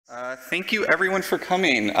Thank you everyone for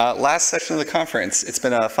coming. Last session of the conference. It's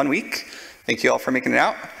been a fun week. Thank you all for making it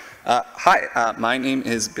out. Hi, my name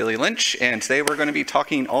is Billy Lynch, and today we're going to be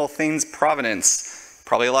talking all things provenance.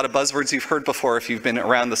 Probably a lot of buzzwords you've heard before if you've been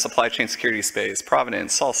around the supply chain security space.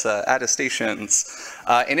 Provenance, salsa, attestations.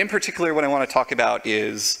 And in particular, what I want to talk about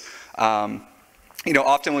is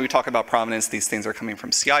often when we talk about provenance, these things are coming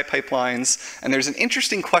from CI pipelines, and there's an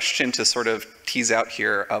interesting question to sort of tease out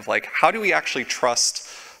here of like, how do we actually trust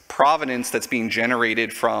provenance that's being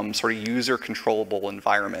generated from sort of user controllable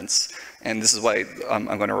environments? And this is what I'm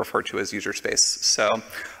going to refer to as Userspace. So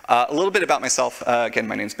a little bit about myself. Again,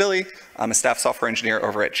 my name's Billy. I'm a staff software engineer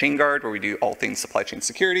over at Chainguard, where we do all things supply chain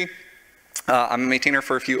security. I'm a maintainer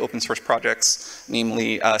for a few open source projects,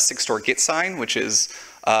 namely Sigstore Cosign, which is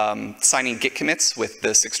signing Git commits with the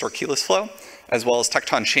Sigstore keyless flow, as well as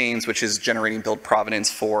Tecton Chains, which is generating build provenance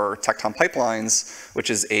for Tecton Pipelines, which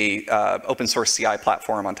is a open source CI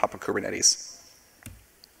platform on top of Kubernetes.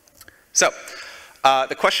 So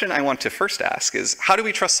the question I want to first ask is, how do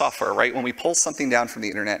we trust software, right? When we pull something down from the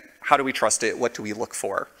internet, how do we trust it? What do we look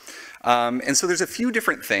for? And so there's a few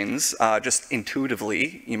different things, just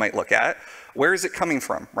intuitively, you might look at. Where is it coming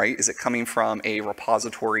from, right? Is it coming from a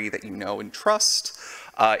repository that you know and trust?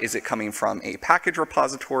 Is it coming from a package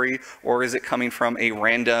repository, or is it coming from a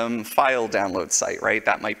random file download site, right?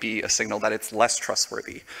 That might be a signal that it's less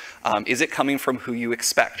trustworthy. Is it coming from who you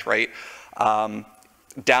expect, right?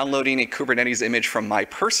 Downloading a Kubernetes image from my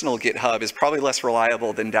personal GitHub is probably less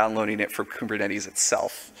reliable than downloading it from Kubernetes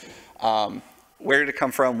itself. Where did it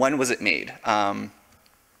come from? When was it made?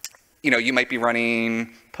 You might be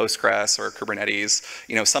running Postgres or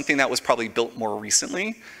Kubernetes. Something that was probably built more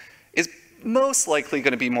recently is most likely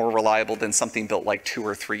going to be more reliable than something built like 2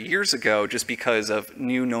 or 3 years ago, just because of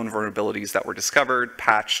new known vulnerabilities that were discovered,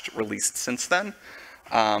 patched, released since then.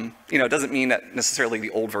 It doesn't mean that necessarily the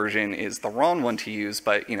old version is the wrong one to use,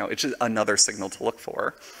 but it's just another signal to look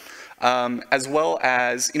for. As well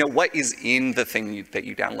as, what is in the thing that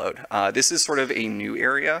you download. This is sort of a new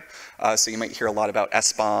area, so you might hear a lot about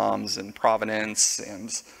SBOMs and provenance,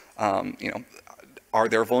 and are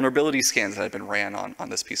there vulnerability scans that have been ran on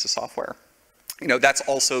this piece of software? That's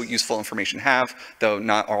also useful information to have, though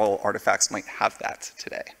not all artifacts might have that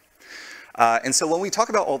today. And so when we talk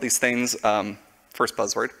about all these things, first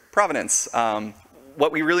buzzword, provenance.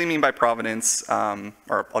 What we really mean by provenance,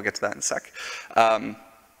 or I'll get to that in a sec.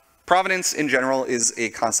 Provenance in general is a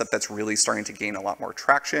concept that's really starting to gain a lot more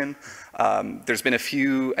traction. There's been a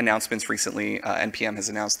few announcements recently. NPM has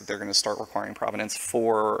announced that they're going to start requiring provenance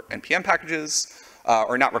for NPM packages,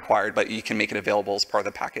 or not required, but you can make it available as part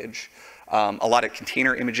of the package. A lot of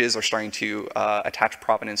container images are starting to attach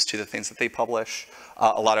provenance to the things that they publish.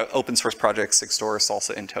 A lot of open source projects, Sigstore,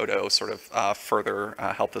 Salsa, and Toto sort of further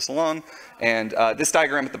help this along. And this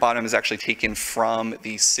diagram at the bottom is actually taken from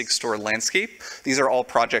the Sigstore landscape. These are all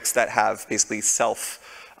projects that have basically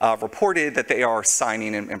self-reported that they are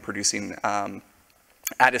signing and producing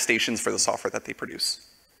attestations for the software that they produce.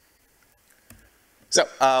 So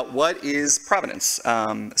what is provenance?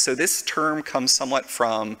 So this term comes somewhat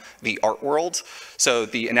from the art world. So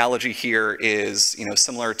the analogy here is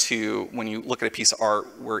similar to when you look at a piece of art,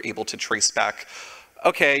 we're able to trace back,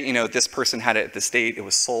 okay, this person had it at this date, it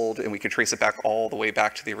was sold, and we can trace it back all the way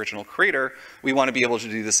back to the original creator. We want to be able to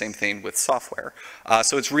do the same thing with software.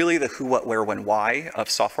 So it's really the who, what, where, when, why of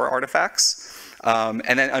software artifacts. And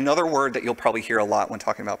then another word that you'll probably hear a lot when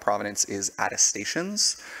talking about provenance is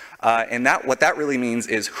attestations. And what that really means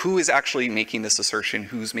is who is actually making this assertion,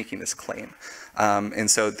 who's making this claim. And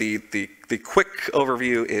so the quick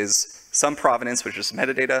overview is some provenance, which is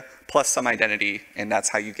metadata, plus some identity, and that's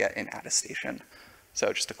how you get an attestation.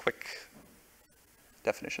 So just a quick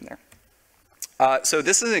definition there. So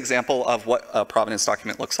this is an example of what a provenance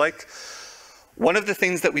document looks like. One of the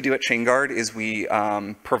things that we do at Chainguard is we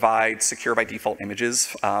provide secure by default images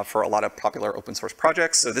for a lot of popular open source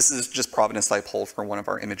projects. So this is just provenance that I pulled from one of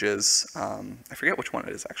our images. I forget which one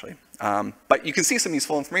it is actually. But you can see some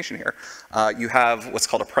useful information here. You have what's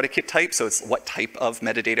called a predicate type. So it's what type of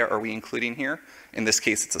metadata are we including here. In this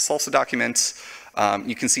case, it's a salsa document.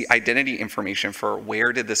 You can see identity information for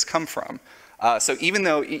where did this come from. So even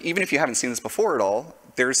if you haven't seen this before at all,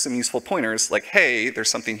 there's some useful pointers like, hey, there's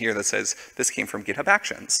something here that says this came from GitHub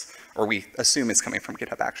Actions, or we assume it's coming from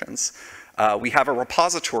GitHub Actions. We have a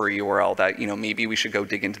repository URL that maybe we should go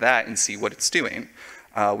dig into that and see what it's doing.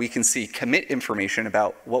 We can see commit information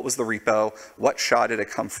about what was the repo, what SHA did it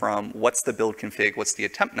come from, what's the build config, what's the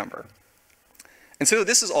attempt number. And so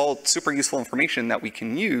this is all super useful information that we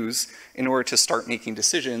can use in order to start making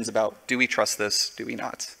decisions about, do we trust this, do we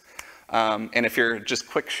not? And if you're just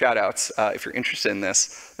quick shout outs, if you're interested in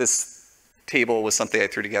this table was something I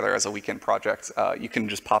threw together as a weekend project. You can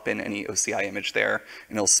just pop in any OCI image there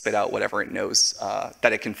and it'll spit out whatever it knows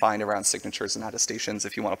that it can find around signatures and attestations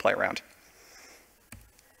if you want to play around.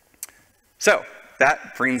 So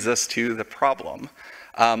that brings us to the problem.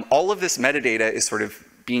 All of this metadata is sort of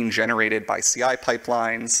being generated by CI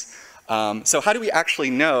pipelines. So how do we actually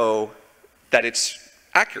know that it's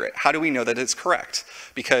accurate? How do we know that it's correct?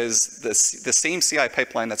 Because the same CI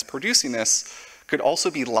pipeline that's producing this could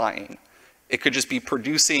also be lying. It could just be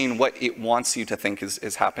producing what it wants you to think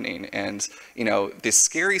is happening. And this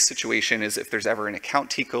scary situation is if there's ever an account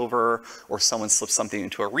takeover or someone slips something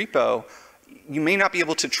into a repo, you may not be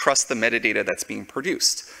able to trust the metadata that's being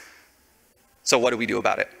produced. So what do we do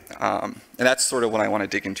about it? And that's sort of what I want to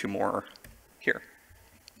dig into more here.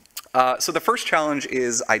 So the first challenge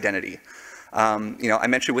is identity. I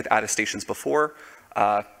mentioned with attestations before,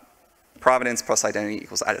 Provenance plus identity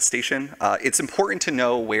equals attestation. It's important to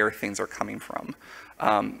know where things are coming from.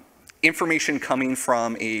 Information coming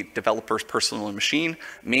from a developer's personal machine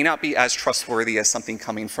may not be as trustworthy as something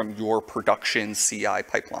coming from your production CI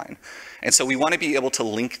pipeline. And so we want to be able to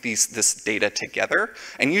link this data together,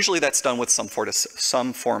 and usually that's done with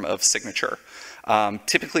some form of signature.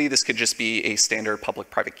 Typically, this could just be a standard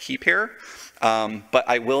public-private key pair. But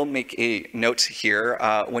I will make a note here,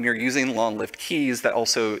 when you're using long-lived keys, that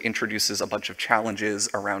also introduces a bunch of challenges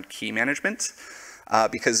around key management,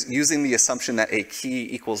 because using the assumption that a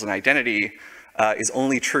key equals an identity is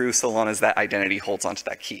only true so long as that identity holds onto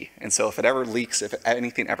that key. And so if it ever leaks, if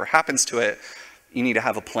anything ever happens to it, you need to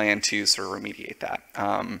have a plan to sort of remediate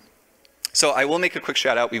that. So I will make a quick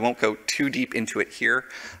shout out. We won't go too deep into it here,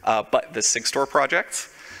 but the Sigstore project.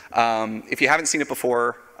 If you haven't seen it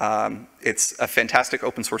before, it's a fantastic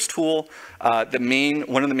open source tool. One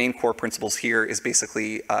of the main core principles here is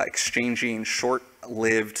basically exchanging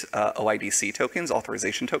short-lived OIDC tokens,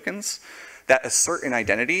 authorization tokens, that assert an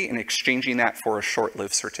identity and exchanging that for a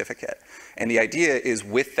short-lived certificate. And the idea is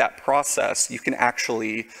with that process, you can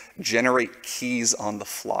actually generate keys on the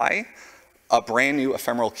fly, a brand new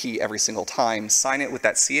ephemeral key every single time, sign it with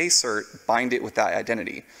that CA cert, bind it with that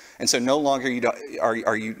identity. And so no longer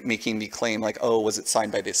are you making the claim like, oh, was it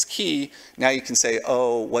signed by this key? Now you can say,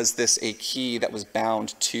 oh, was this a key that was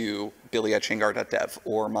bound to Billy at Chainguard.dev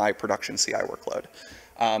or my production CI workload?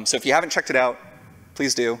 So if you haven't checked it out,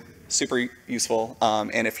 please do. Super useful.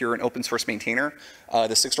 And if you're an open source maintainer,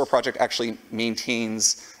 the Sigstore project actually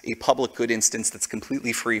maintains a public good instance that's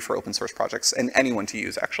completely free for open source projects and anyone to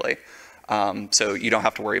use, actually. So you don't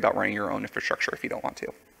have to worry about running your own infrastructure if you don't want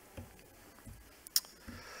to.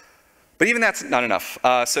 But even that's not enough.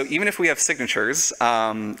 So even if we have signatures,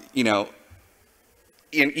 and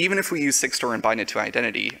even if we use Sigstore and bind it to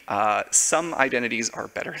identity, some identities are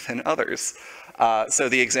better than others. So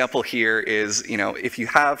the example here is, if you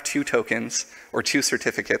have 2 tokens or 2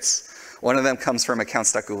 certificates, one of them comes from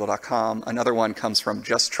accounts.google.com, another one comes from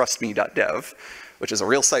justtrustme.dev, which is a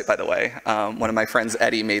real site, by the way. One of my friends,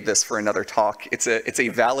 Eddie, made this for another talk. It's a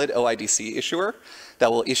valid OIDC issuer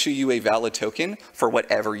that will issue you a valid token for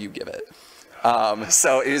whatever you give it.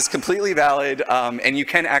 So it is completely valid, and you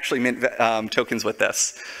can actually mint tokens with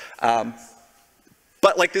this.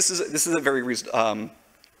 But like this is a very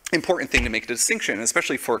important thing to make a distinction,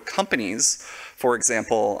 especially for companies. For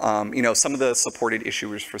example, some of the supported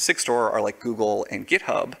issuers for Sigstore are like Google and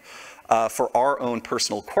GitHub. For our own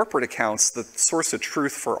personal corporate accounts, the source of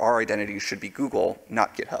truth for our identity should be Google,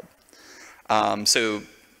 not GitHub. So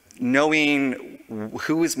knowing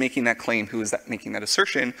who is making that claim, who is making that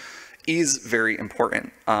assertion, is very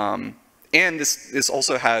important. And this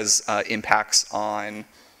also has impacts on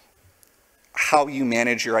how you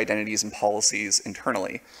manage your identities and policies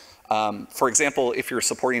internally. For example, if you're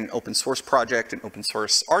supporting an open source project and open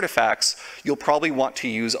source artifacts, you'll probably want to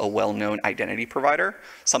use a well-known identity provider,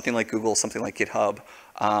 something like Google, something like GitHub,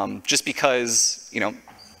 just because,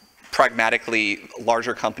 pragmatically,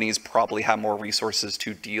 larger companies probably have more resources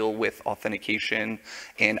to deal with authentication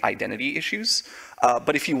and identity issues.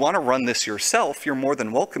 But if you want to run this yourself, you're more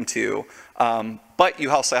than welcome to. But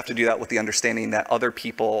you also have to do that with the understanding that other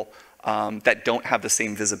people that don't have the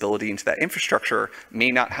same visibility into that infrastructure may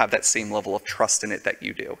not have that same level of trust in it that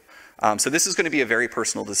you do. So this is going to be a very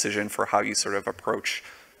personal decision for how you sort of approach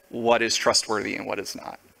what is trustworthy and what is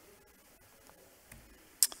not.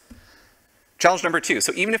 Challenge number 2.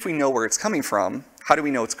 So even if we know where it's coming from, how do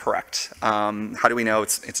we know it's correct? How do we know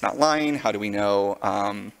it's not lying? How do we know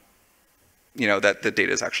that the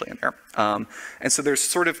data is actually in there? And so there's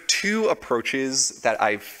sort of 2 approaches that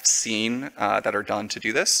I've seen that are done to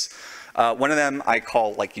do this. One of them I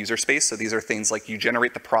call like Userspace. So these are things like you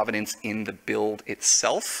generate the provenance in the build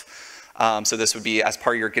itself. So this would be as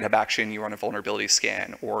part of your GitHub action, you run a vulnerability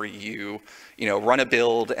scan, or you run a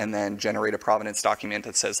build and then generate a provenance document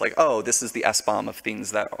that says like, oh, this is the SBOM of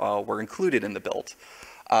things that were included in the build.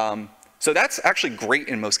 So that's actually great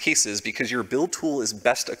in most cases because your build tool is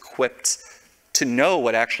best equipped to know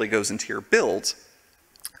what actually goes into your build.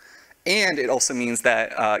 And it also means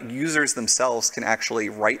that users themselves can actually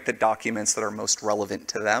write the documents that are most relevant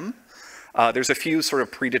to them. There's a few sort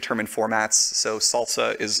of predetermined formats. So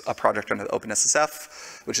Salsa is a project under the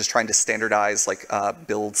OpenSSF, which is trying to standardize like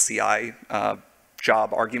build CI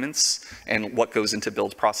job arguments and what goes into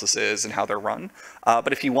build processes and how they're run.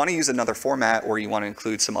 But if you want to use another format or you want to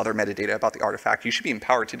include some other metadata about the artifact, you should be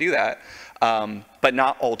empowered to do that. But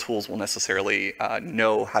not all tools will necessarily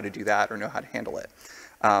know how to do that or know how to handle it.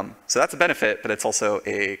 So that's a benefit, but it's also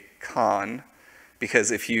a con,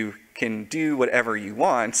 because if you can do whatever you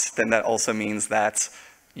want, then that also means that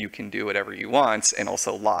you can do whatever you want and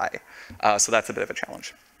also lie. So that's a bit of a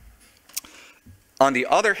challenge. On the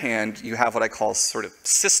other hand, you have what I call sort of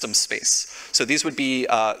system space. So these would be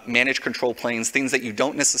managed control planes, things that you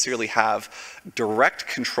don't necessarily have direct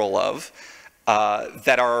control of,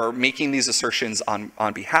 that are making these assertions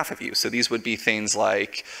on behalf of you. So these would be things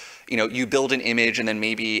like, you build an image and then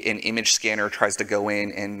maybe an image scanner tries to go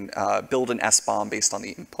in and build an SBOM based on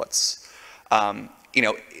the inputs.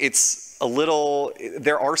 It's a little,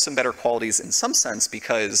 there are some better qualities in some sense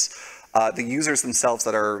because the users themselves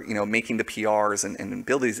that are making the PRs and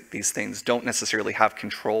building these things don't necessarily have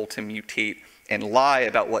control to mutate and lie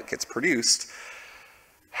about what gets produced.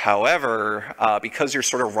 However, because you're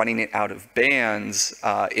sort of running it out of bands,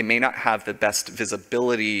 it may not have the best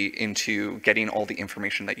visibility into getting all the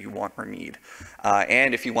information that you want or need.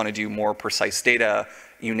 And if you want to do more precise data,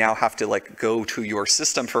 you now have to like go to your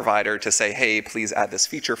system provider to say, hey, please add this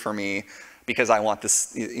feature for me because I want this,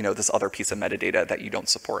 this other piece of metadata that you don't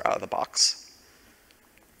support out of the box.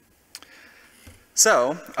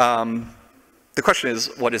 So, the question is,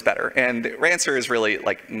 what is better? And the answer is really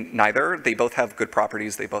like neither. They both have good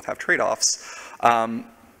properties. They both have trade-offs. But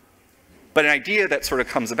an idea that sort of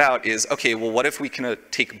comes about is, okay, well, what if we can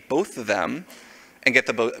take both of them and get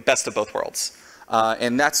the best of both worlds?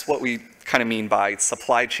 And that's what we kind of mean by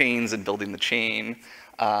supply chains and building the chain.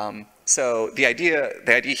 So the idea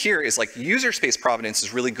here is like user space provenance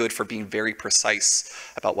is really good for being very precise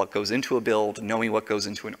about what goes into a build, knowing what goes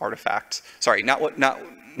into an artifact. Sorry,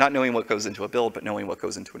 not knowing what goes into a build, but knowing what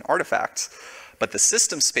goes into an artifact. But the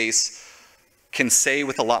system space can say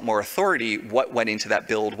with a lot more authority what went into that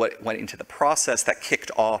build, what went into the process that kicked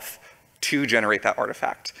off to generate that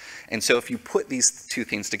artifact. And so if you put these two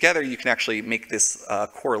things together, you can actually make this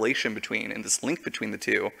correlation between and this link between the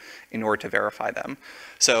two in order to verify them.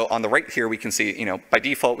 So on the right here, we can see, by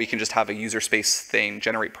default, we can just have a user space thing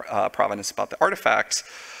generate provenance about the artifact.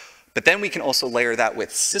 But then we can also layer that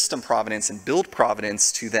with system provenance and build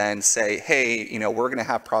provenance to then say, hey, we're going to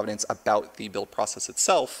have provenance about the build process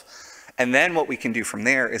itself. And then what we can do from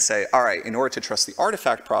there is say, all right, in order to trust the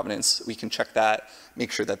artifact provenance, we can check that,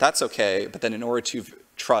 make sure that that's okay. But then in order to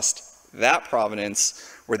trust that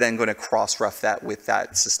provenance, we're then going to cross-ref that with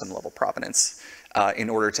that system level provenance in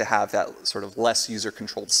order to have that sort of less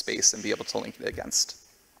user-controlled space and be able to link it against.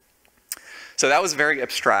 So that was very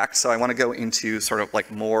abstract, so I want to go into sort of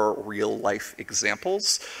like more real-life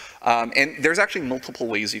examples. And there's actually multiple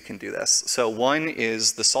ways you can do this. So one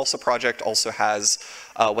is the Salsa project also has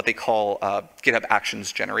what they call GitHub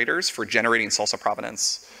Actions generators for generating Salsa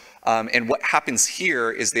provenance. And what happens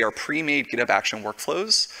here is they are pre-made GitHub Action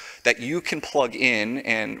workflows that you can plug in,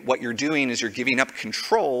 and what you're doing is you're giving up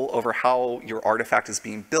control over how your artifact is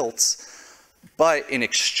being built. But in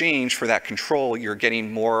exchange for that control, you're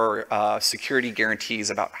getting more security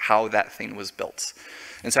guarantees about how that thing was built.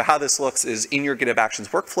 And so how this looks is in your GitHub Actions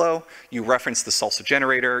workflow, you reference the Salsa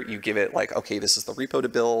generator, you give it like, okay, this is the repo to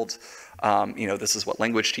build, this is what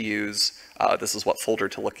language to use, this is what folder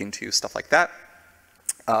to look into, stuff like that.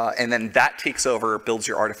 And then that takes over, builds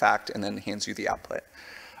your artifact, and then hands you the output.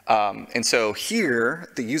 And so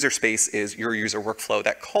here, the user space is your user workflow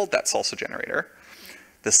that called that Salsa generator.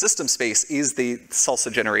 The system space is the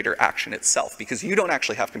Salsa generator action itself, because you don't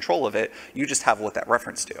actually have control of it, you just have what that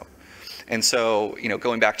reference to. And so,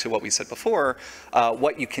 going back to what we said before,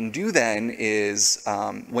 what you can do then is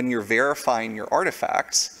when you're verifying your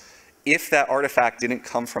artifact, if that artifact didn't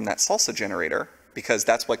come from that Salsa generator, because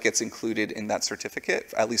that's what gets included in that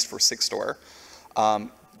certificate, at least for Sigstore,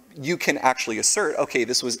 you can actually assert, okay,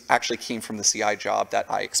 this actually came from the CI job that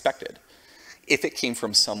I expected. If it came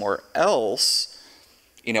from somewhere else,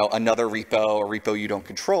 another repo, a repo you don't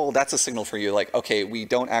control, that's a signal for you like, okay, we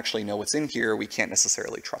don't actually know what's in here, we can't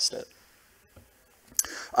necessarily trust it.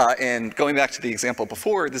 And going back to the example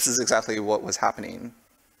before, this is exactly what was happening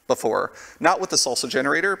before. Not with the salsa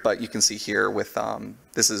generator, but you can see here with,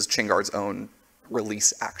 this is Chainguard's own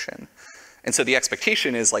release action. And so the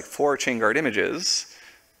expectation is like for Chainguard images,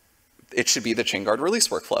 it should be the Chainguard release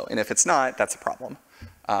workflow. And if it's not, that's a problem.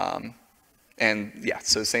 And yeah,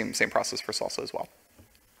 so same process for salsa as well.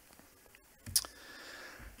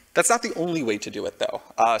 That's not the only way to do it though.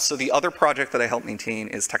 So the other project that I help maintain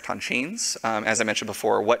is Tecton Chains. As I mentioned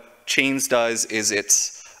before, what Chains does is it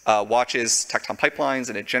watches Tecton pipelines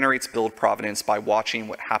and it generates build provenance by watching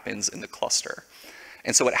what happens in the cluster.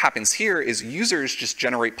 And so what happens here is users just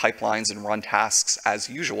generate pipelines and run tasks as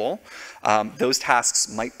usual. Those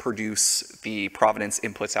tasks might produce the provenance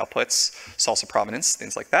inputs, outputs, salsa provenance,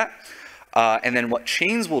 things like that. And then what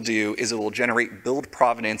Chains will do is it will generate build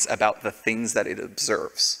provenance about the things that it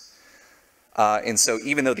observes. And so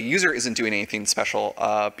even though the user isn't doing anything special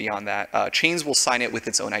beyond that, Chains will sign it with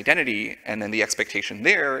its own identity, and then the expectation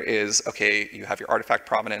there is, okay, you have your artifact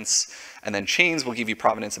provenance, and then Chains will give you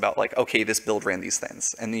provenance about like, okay, this build ran these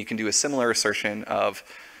things. And then you can do a similar assertion of,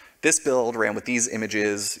 this build ran with these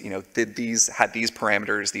images, had these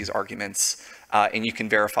parameters, these arguments, and you can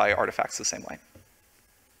verify artifacts the same way.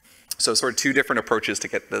 So sort of two different approaches to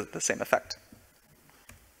get the same effect.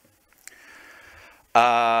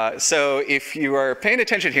 So if you are paying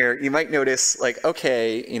attention here, you might notice like,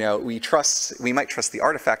 okay, we might trust the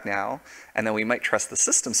artifact now, and then we might trust the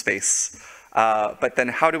system space, but then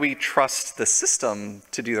how do we trust the system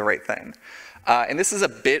to do the right thing? And this is a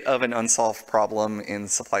bit of an unsolved problem in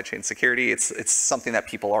supply chain security. It's something that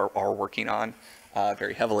people are working on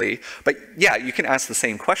very heavily. But yeah, you can ask the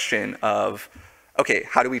same question of, okay,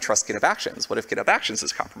 how do we trust GitHub Actions? What if GitHub Actions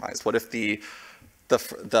is compromised? What if the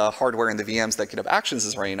hardware and the VMs that GitHub Actions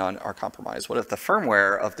is running on are compromised? What if the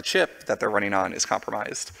firmware of the chip that they're running on is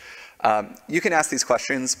compromised? You can ask these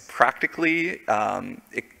questions. Practically,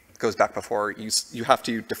 it goes back before, you have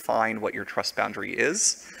to define what your trust boundary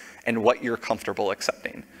is and what you're comfortable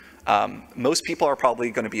accepting. Most people are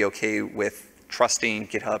probably going to be okay with trusting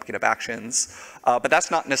GitHub Actions, but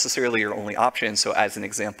that's not necessarily your only option. So as an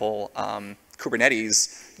example,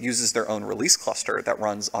 Kubernetes uses their own release cluster that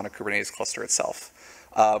runs on a Kubernetes cluster itself.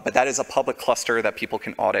 But that is a public cluster that people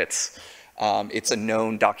can audit. It's a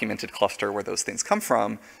known documented cluster where those things come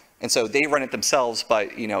from. And so they run it themselves,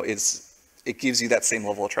 but it gives you that same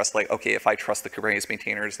level of trust, like, okay, if I trust the Kubernetes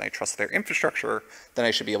maintainers and I trust their infrastructure, then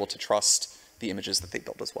I should be able to trust the images that they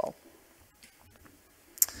build as well.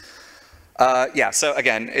 Yeah, so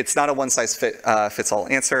again, it's not a one-size-fits-all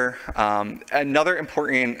answer. Another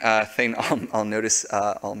important thing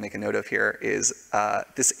I'll make a note of here is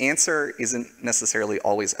this answer isn't necessarily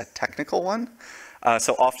always a technical one.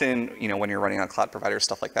 So often, when you're running on cloud providers,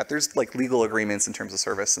 stuff like that, there's like legal agreements in terms of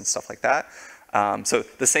service and stuff like that. So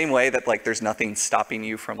the same way that like there's nothing stopping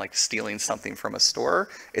you from like stealing something from a store,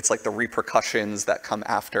 it's like the repercussions that come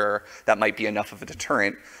after that might be enough of a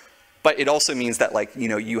deterrent. But it also means that like,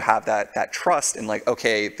 you have that trust and like,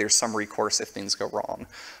 okay, there's some recourse if things go wrong.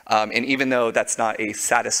 And even though that's not a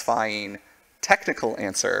satisfying technical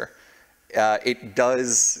answer, it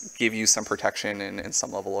does give you some protection and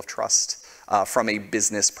some level of trust from a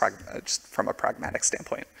business, just from a pragmatic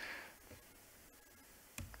standpoint.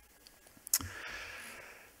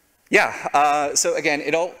 Yeah, so again,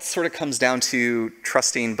 it all sort of comes down to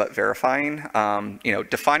trusting but verifying.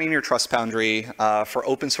 Defining your trust boundary for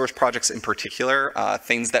open source projects in particular.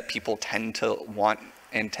 Things that people tend to want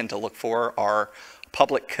and tend to look for are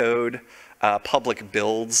public code, public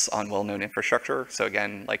builds on well-known infrastructure. So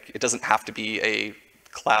again, like it doesn't have to be a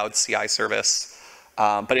cloud CI service,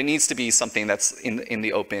 but it needs to be something that's in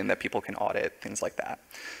the open that people can audit, things like that.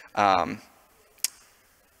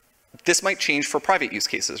 This might change for private use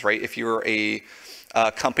cases, right? If you're a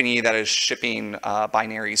company that is shipping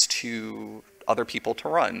binaries to other people to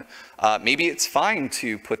run, maybe it's fine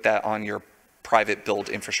to put that on your private build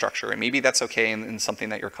infrastructure, and maybe that's okay and something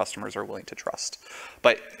that your customers are willing to trust.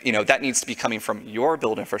 But that needs to be coming from your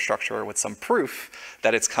build infrastructure with some proof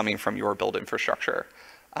that it's coming from your build infrastructure.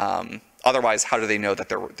 Otherwise, how do they know that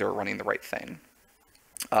they're running the right thing?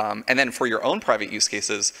 And then for your own private use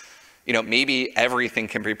cases, maybe everything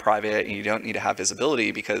can be private and you don't need to have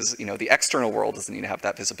visibility because, the external world doesn't need to have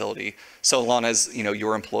that visibility. So long as,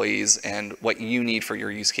 your employees and what you need for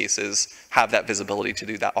your use cases have that visibility to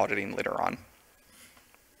do that auditing later on.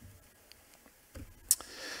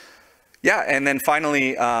 Yeah, and then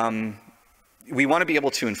finally, we want to be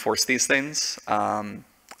able to enforce these things.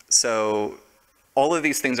 So all of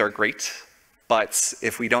these things are great, But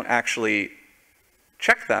if we don't actually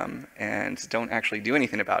check them and don't actually do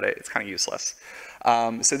anything about it, it's kind of useless.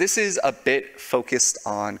 So this is a bit focused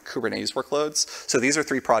on Kubernetes workloads. So these are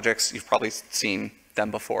 3 projects, you've probably seen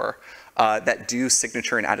them before, that do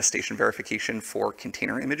signature and attestation verification for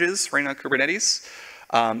container images running on Kubernetes.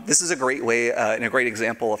 This is a great way and a great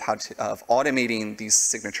example of how of automating these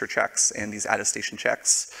signature checks and these attestation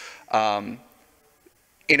checks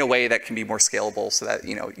in a way that can be more scalable so that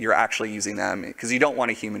you're actually using them, because you don't want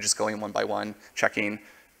a human just going one by one checking,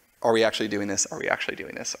 are we actually doing this? Are we actually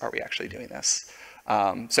doing this? Are we actually doing this?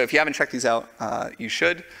 So if you haven't checked these out, you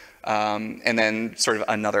should. And then sort of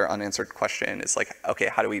another unanswered question is like, okay,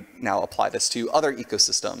 how do we now apply this to other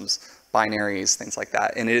ecosystems, binaries, things like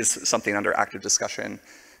that? And it is something under active discussion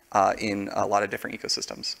in a lot of different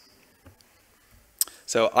ecosystems.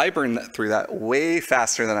 So I burned through that way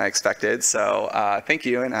faster than I expected. So thank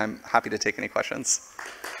you, and I'm happy to take any questions.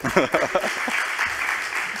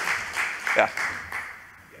 Yeah.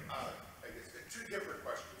 I guess 2 different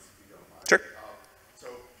questions, if you don't mind. Sure. So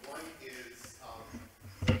one is,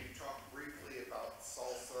 can you talk briefly about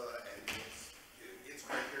Salsa and its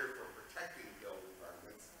criteria for protecting build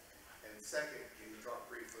environments? And second, can you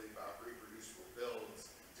talk briefly about reproducible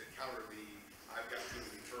builds to counter the I've got too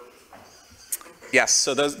many turbos problem? Yes,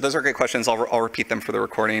 so those are great questions. I'll repeat them for the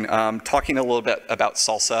recording. Talking a little bit about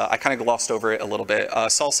Salsa, I kind of glossed over it a little bit.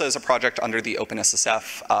 Salsa is a project under the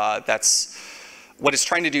OpenSSF that's what it's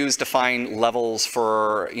trying to do is define levels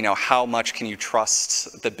for how much can you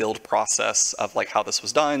trust the build process of like how this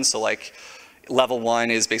was done. So like level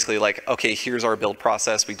 1 is basically like, okay, here's our build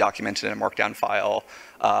process. We documented in a markdown file,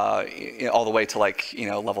 all the way to like,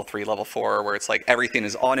 level 3, level 4, where it's like everything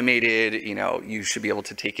is automated. You should be able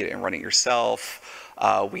to take it and run it yourself.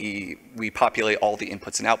 We populate all the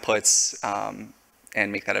inputs and outputs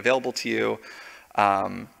and make that available to you.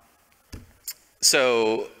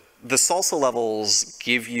 So the Salsa levels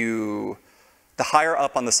give you, the higher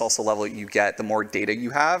up on the Salsa level you get, the more data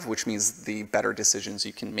you have, which means the better decisions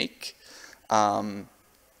you can make. I'm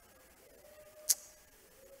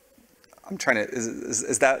trying to,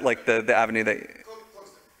 is that like the avenue that, Close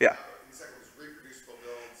to, yeah. The second was reproducible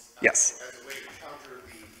builds. Yes. As a way to counter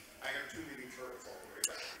the I have too many turbos all the way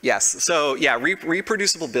back. Yes, so yeah,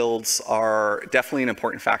 reproducible builds are definitely an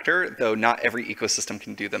important factor, though not every ecosystem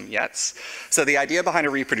can do them yet. So the idea behind a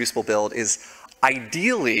reproducible build is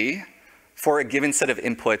ideally, for a given set of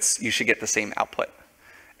inputs, you should get the same output.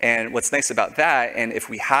 And what's nice about that, and if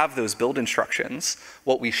we have those build instructions,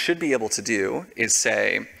 what we should be able to do is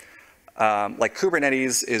say, like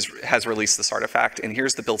Kubernetes has released this artifact, and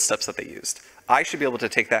here's the build steps that they used. I should be able to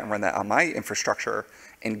take that and run that on my infrastructure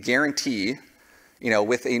and guarantee,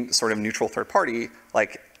 with a sort of neutral third party,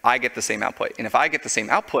 like I get the same output. And if I get the same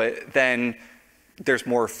output, then there's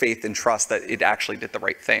more faith and trust that it actually did the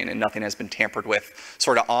right thing and nothing has been tampered with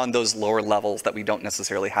sort of on those lower levels that we don't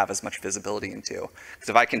necessarily have as much visibility into. Because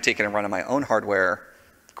if I can take it and run on my own hardware,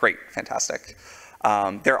 great, fantastic.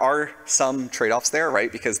 There are some trade-offs there,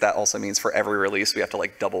 right? Because that also means for every release, we have to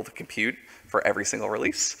like double the compute for every single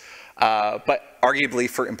release. But arguably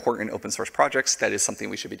for important open source projects, that is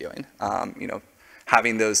something we should be doing.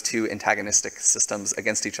 Having those 2 antagonistic systems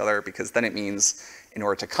against each other, because then it means in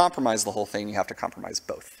order to compromise the whole thing, you have to compromise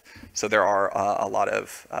both. So there are a lot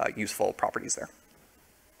of useful properties there.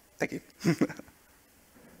 Thank you.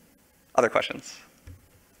 Other questions?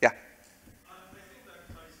 Yeah. I think that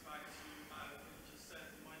ties back to what you just said.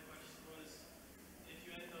 My question was, if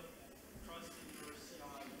you end up trusting your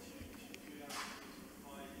CI to do that, to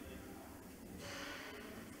provide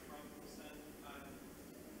problems, then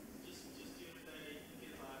just the other day,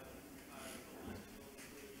 GitLab published a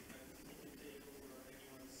vulnerability that you can take over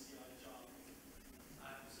anyone's CI job.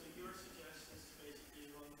 So your suggestion is to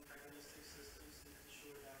basically run antagonistic systems to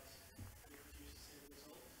ensure that you produce the same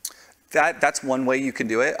result? That's one way you can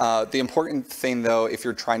do it. The important thing, though, if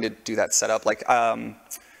you're trying to do that setup, like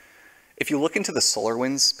if you look into the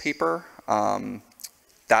SolarWinds paper,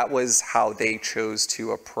 that was how they chose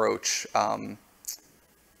to approach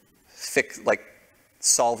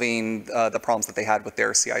solving the problems that they had with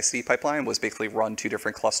their CI/CD pipeline, was basically run 2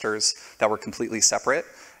 different clusters that were completely separate,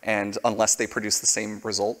 and unless they produce the same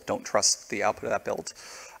result, don't trust the output of that build.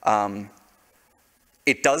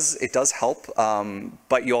 It does help,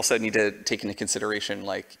 but you also need to take into consideration,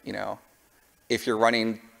 like, if you're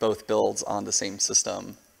running both builds on the same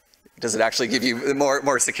system, does it actually give you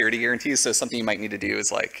more security guarantees? So something you might need to do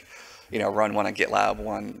is like, run one on GitLab,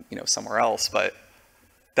 one, somewhere else, but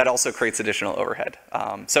that also creates additional overhead.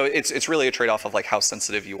 So it's really a trade-off of like how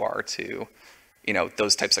sensitive you are to,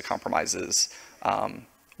 those types of compromises.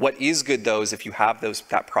 What is good though is if you have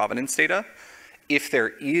that provenance data, If there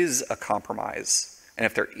is a compromise and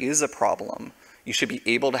if there is a problem, you should be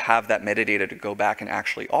able to have that metadata to go back and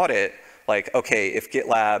actually audit, like, okay, if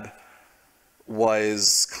GitLab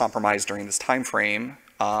was compromised during this time frame,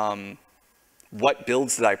 what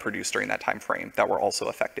builds did I produce during that time frame that were also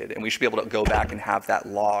affected? And we should be able to go back and have that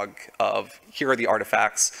log of, here are the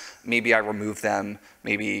artifacts, maybe I remove them,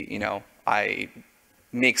 maybe, you know, I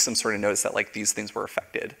make some sort of notice that like these things were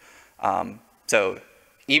affected. So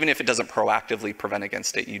even if it doesn't proactively prevent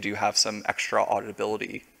against it, you do have some extra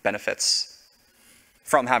auditability benefits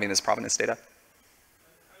from having this provenance data. How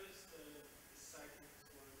is the second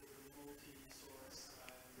one, the multi-source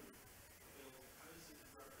build, how is it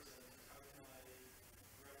represented? How can I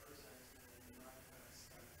represent in the manifest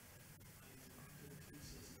that I'm two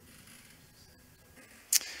systems?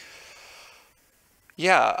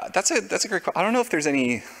 Yeah, that's a great question. I don't know if there's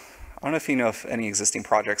any, I don't know if you know of any existing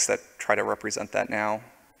projects that try to represent that now.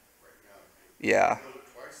 Yeah.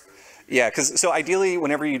 Yeah, because so ideally,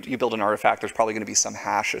 whenever you build an artifact, there's probably going to be some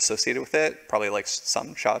hash associated with it, probably like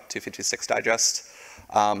some SHA-256 digest.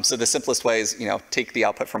 So the simplest way is, you know, take the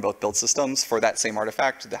output from both build systems for that same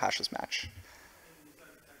artifact, the hashes match.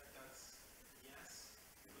 That's yes,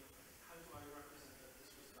 but how do I represent that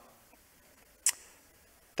this was done?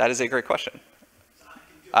 That is a great question. So I can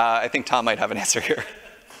do I think Tom might have an answer here.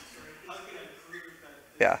 how can I prove that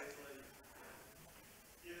this Yeah. is like,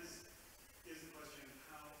 Is the question,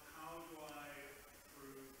 how do I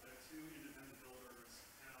prove that two independent builders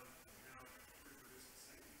have reproduced the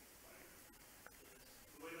same, right?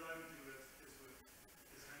 The way that I would do it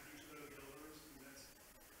is have each of those builders commit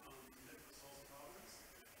the salsa provenance,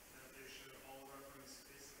 that they should all reference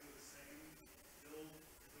basically the same build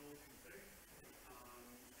config,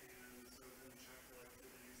 and so then check like do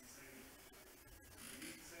they use the same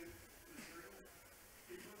material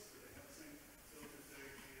inputs, do they have the same build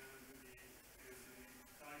config and the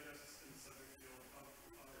digests in the subject field of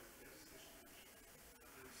the attestation match.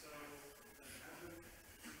 And so that hasn't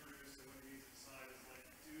reproduced, and what we need to decide is like,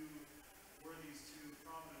 were these two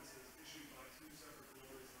provenances issued by two separate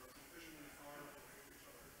builders that are sufficiently far away from each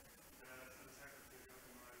other that an attacker can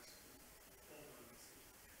compromise both of them?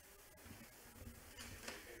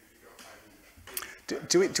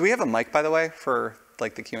 Do we have a mic, by the way, for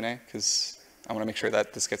like the Q&A? Because I want to make sure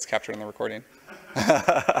that this gets captured in the recording.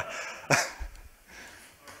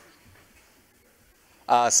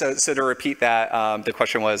 So to repeat that, the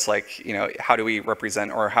question was like, you know, how do we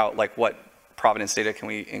represent, or how, like, what provenance data can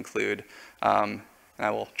we include? And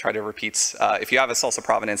I will try to repeat. If you have a salsa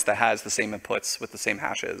provenance that has the same inputs with the same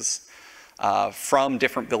hashes, from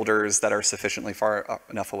different builders that are sufficiently far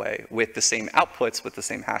enough away with the same outputs with the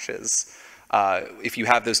same hashes, if you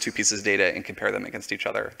have those two pieces of data and compare them against each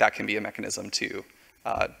other, that can be a mechanism to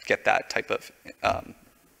get that type of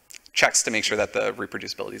checks to make sure that the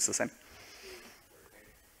reproducibility is the same.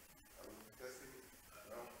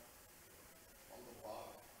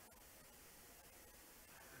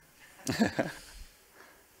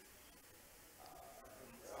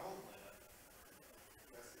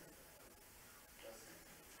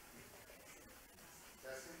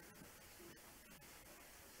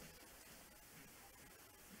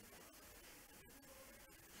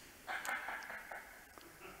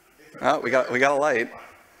 Oh, we got a light.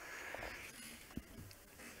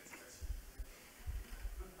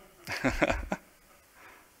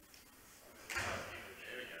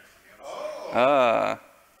 I'll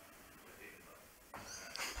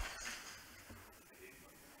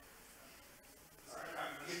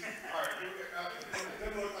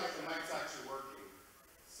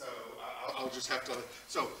just have to,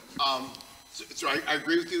 so I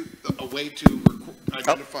agree with you, a way to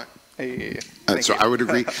identify. Hey, So I would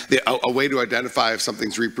agree, a way to identify if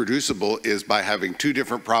something's reproducible is by having two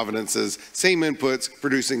different provenances, same inputs,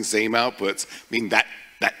 producing same outputs. I mean, that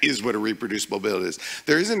is what a reproducible build is.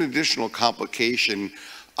 There is an additional complication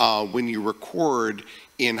when you record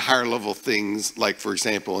in higher level things, like for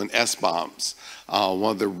example in SBOMs.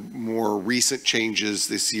 One of the more recent changes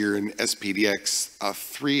this year in SPDX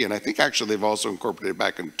 3, and I think actually they've also incorporated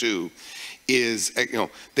back in 2, is, you know,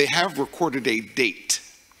 they have recorded a date.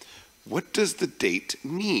 What does the date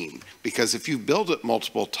mean? Because if you build it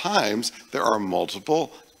multiple times, there are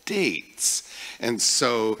multiple dates. And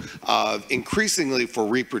so increasingly for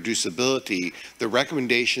reproducibility, the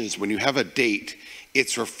recommendation is when you have a date,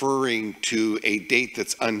 it's referring to a date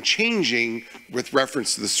that's unchanging with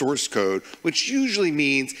reference to the source code, which usually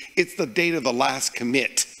means it's the date of the last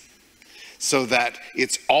commit, so that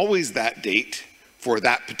it's always that date for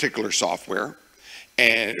that particular software.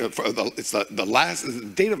 and it's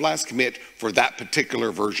the date of last commit for that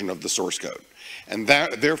particular version of the source code. And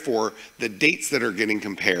therefore, the dates that are getting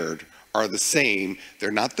compared are the same.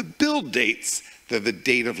 They're not the build dates, they're the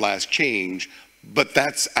date of last change, but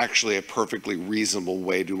that's actually a perfectly reasonable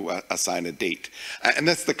way to assign a date. And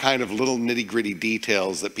that's the kind of little nitty-gritty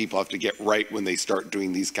details that people have to get right when they start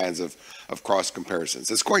doing these kinds of cross comparisons.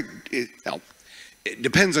 It's quite, it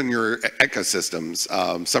depends on your ecosystems.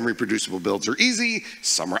 Some reproducible builds are easy,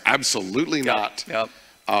 some are absolutely not. Yep.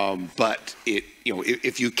 But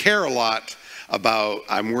if you care a lot about,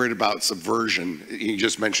 I'm worried about subversion. You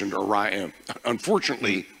just mentioned Orion.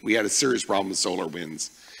 Unfortunately, we had a serious problem with solar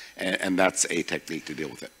winds, and that's a technique to deal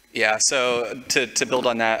with it. Yeah, so to build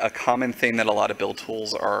on that, a common thing that a lot of build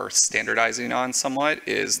tools are standardizing on somewhat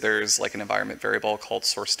is there's like an environment variable called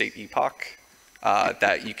source state epoch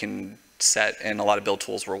that you can set, and a lot of build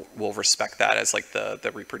tools will respect that as like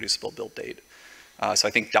the reproducible build date. So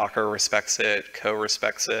I think Docker respects it, Co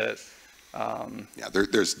respects it. Yeah,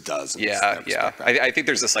 there's dozens. Yeah. I think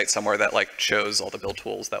there's a site somewhere that like shows all the build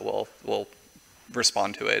tools that will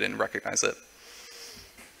respond to it and recognize it.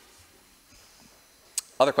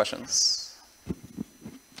 Other questions?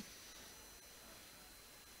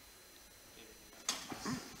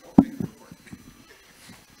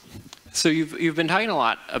 So you've been talking a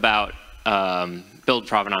lot about build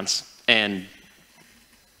provenance, and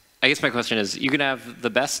I guess my question is, you can have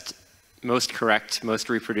the best, most correct, most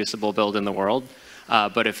reproducible build in the world,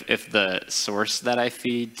 but if the source that I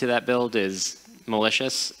feed to that build is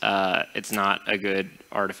malicious, it's not a good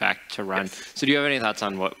artifact to run. Yes. So do you have any thoughts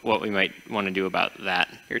on what we might want to do about that?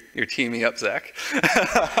 You're teeing me up, Zach.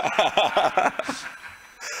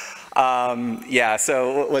 Yeah,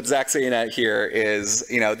 so what Zach's saying at here is,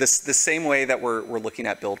 the same way that we're looking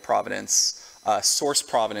at build provenance, source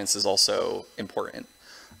provenance is also important.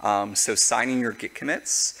 So signing your Git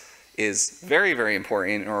commits is very, very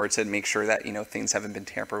important in order to make sure that, things haven't been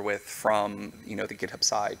tampered with from, the GitHub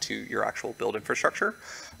side to your actual build infrastructure.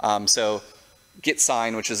 So Git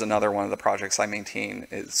sign, which is another one of the projects I maintain,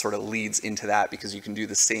 it sort of leads into that because you can do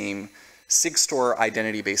the same Sigstore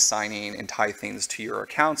identity-based signing and tie things to your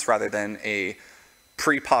accounts rather than a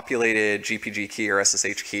pre-populated GPG key or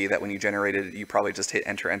SSH key that when you generated it, you probably just hit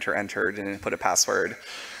enter, enter, enter, didn't put a password.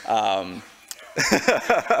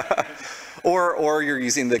 Or you're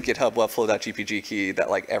using the GitHub webflow.gpg key that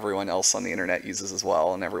like everyone else on the internet uses as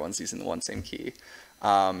well, and everyone's using the one same key.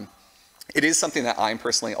 It is something that I'm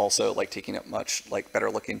personally also like taking a much better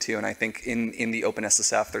look into, and I think in the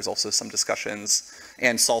OpenSSF there's also some discussions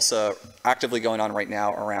and Salsa actively going on right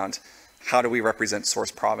now around how do we represent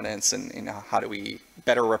source provenance and how do we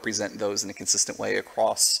better represent those in a consistent way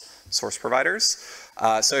across source providers.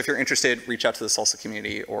 So if you're interested, reach out to the Salsa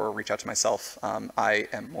community or reach out to myself. I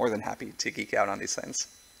am more than happy to geek out on these things.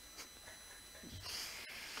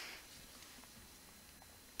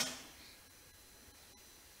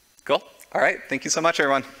 Cool. All right. Thank you so much,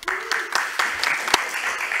 everyone.